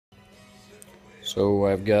So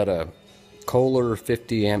I've got a Koehler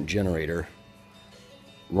 50 amp generator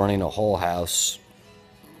running a whole house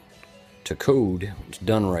to code. It's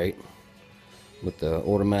done right with the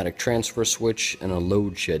automatic transfer switch and a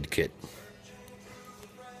load shed kit.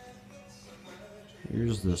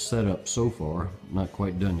 Here's the setup so far, not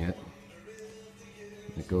quite done yet.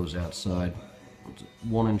 It goes outside. It's a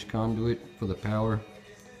 1-inch conduit for the power,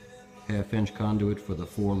 1/2-inch conduit for the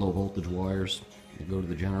 4 low voltage wires that go to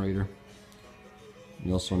the generator.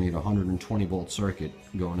 You also need a 120 volt circuit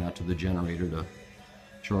going out to the generator to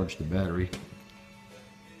charge the battery,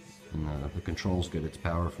 and the controls get its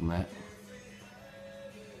power from that.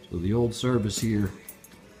 So the old service here,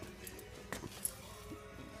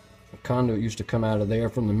 the conduit used to come out of there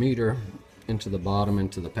from the meter into the bottom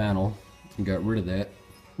into the panel, and got rid of that.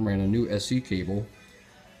 Ran a new SE cable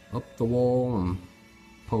up the wall and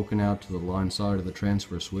poking out to the line side of the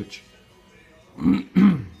transfer switch.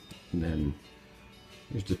 And then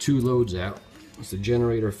there's the 2 loads out. It's the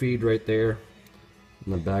generator feed right there.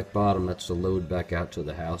 And the back bottom, that's the load back out to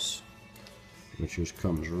the house, which just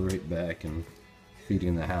comes right back and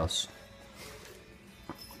feeding the house.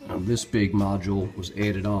 Now, this big module was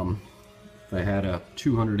added on. If I had a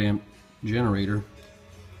 200 amp generator,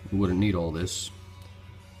 I wouldn't need all this.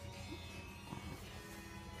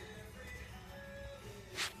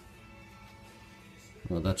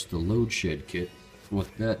 Well, that's the load shed kit. What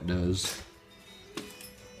that does,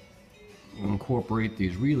 incorporate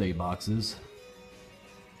these relay boxes.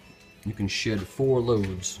 You can shed 4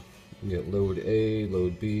 loads. You get load A,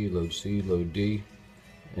 load B, load C, load D,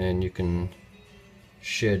 and you can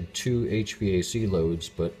shed 2 HVAC loads,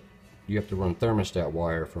 but you have to run thermostat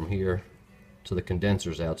wire from here to the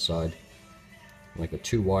condensers outside, like a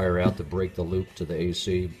 2-wire out to break the loop to the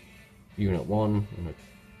AC unit 1, and a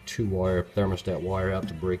 2-wire thermostat wire out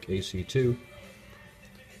to break AC 2.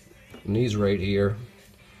 And these right here,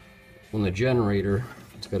 when the generator,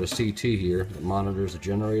 it's got a CT here that monitors the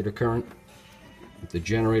generator current. If the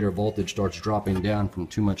generator voltage starts dropping down from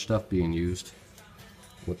too much stuff being used,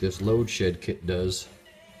 what this load shed kit does,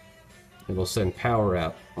 it'll send power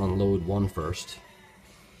out on load 1 first.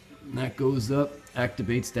 And that goes up,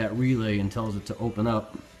 activates that relay and tells it to open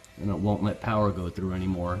up, and it won't let power go through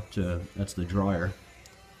anymore. That's the dryer.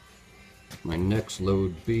 My next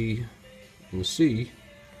load B and C,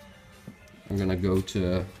 I'm going to go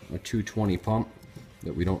to a 220 pump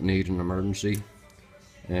that we don't need in an emergency,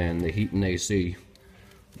 and the heat and AC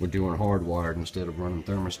we're doing hardwired instead of running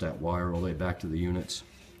thermostat wire all the way back to the units.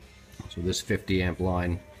 So this 50 amp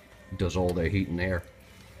line does all their heat and air,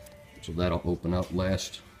 so that'll open up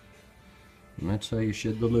last, and that's how you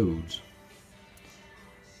shed the loads.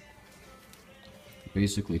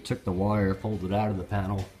 Basically took the wire, pulled it out of the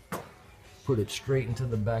panel, put it straight into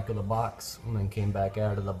the back of the box, and then came back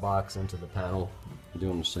out of the box into the panel.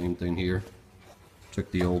 Doing the same thing here. Took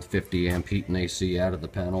the old 50 amp heat and AC out of the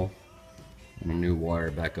panel, and a new wire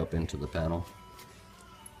back up into the panel.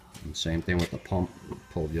 And same thing with the pump.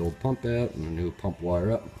 Pulled the old pump out and a new pump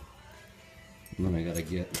wire up. And then I gotta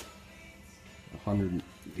get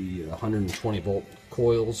 120 volt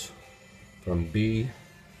coils from B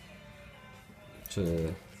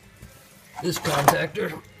to this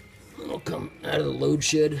contactor. It'll come out of the load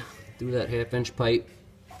shed through that 1/2-inch pipe.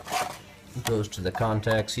 It goes to the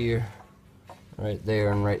contacts here, right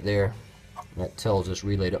there and right there. That tells this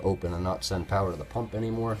relay to open and not send power to the pump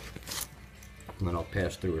anymore. And then I'll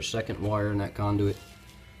pass through a second wire in that conduit,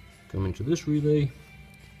 come into this relay,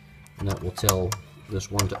 and that will tell this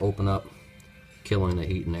one to open up, killing the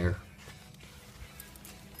heat and air.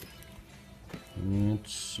 And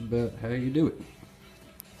that's about how you do it.